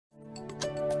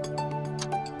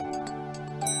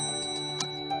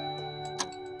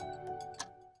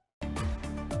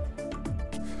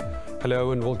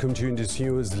Hello and welcome to Indus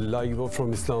News live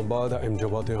from Islamabad. I'm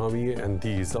Jawad Hami and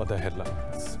these are the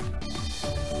headlines.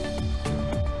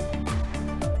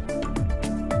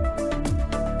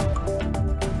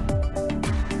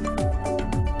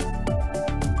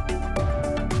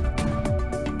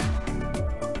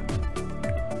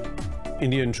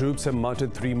 Indian troops have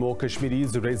martyred 3 more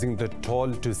Kashmiris, raising the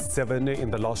toll to 7 in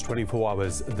the last 24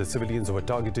 hours. The civilians were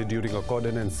targeted during a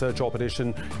cordon and search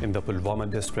operation in the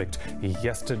Pulwama district.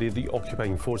 Yesterday, the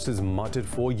occupying forces martyred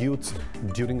 4 youths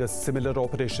during a similar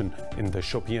operation in the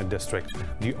Shopian district.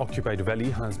 The occupied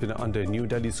valley has been under New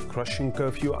Delhi's crushing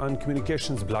curfew and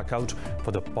communications blackout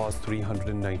for the past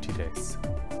 390 days.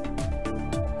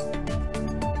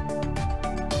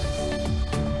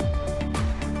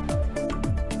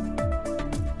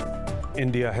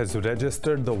 India has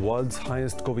registered the world's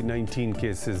highest COVID-19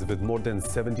 cases, with more than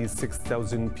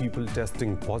 76,000 people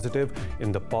testing positive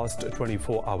in the past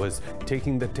 24 hours,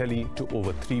 taking the tally to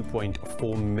over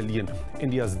 3.4 million.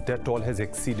 India's death toll has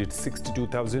exceeded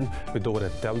 62,000, with over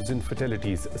 1,000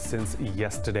 fatalities since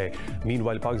yesterday.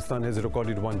 Meanwhile, Pakistan has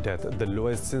recorded 1 death, the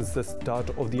lowest since the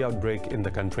start of the outbreak in the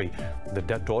country. The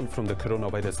death toll from the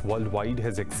coronavirus worldwide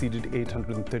has exceeded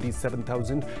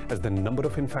 837,000 as the number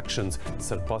of infections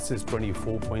surpasses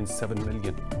 24.7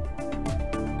 million.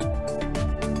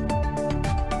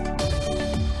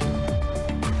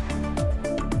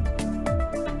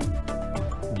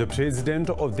 The president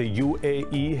of the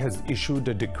UAE has issued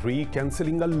a decree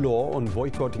cancelling a law on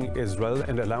boycotting Israel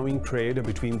and allowing trade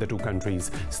between the 2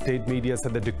 countries. State media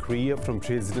said the decree from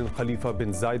President Khalifa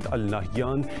bin Zayed Al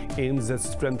Nahyan aims at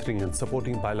strengthening and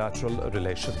supporting bilateral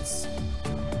relations.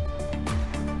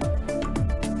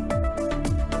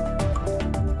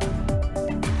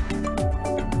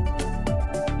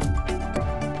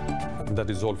 That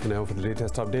is all for now. For the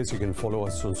latest updates, you can follow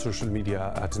us on social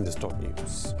media at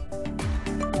Indus.News.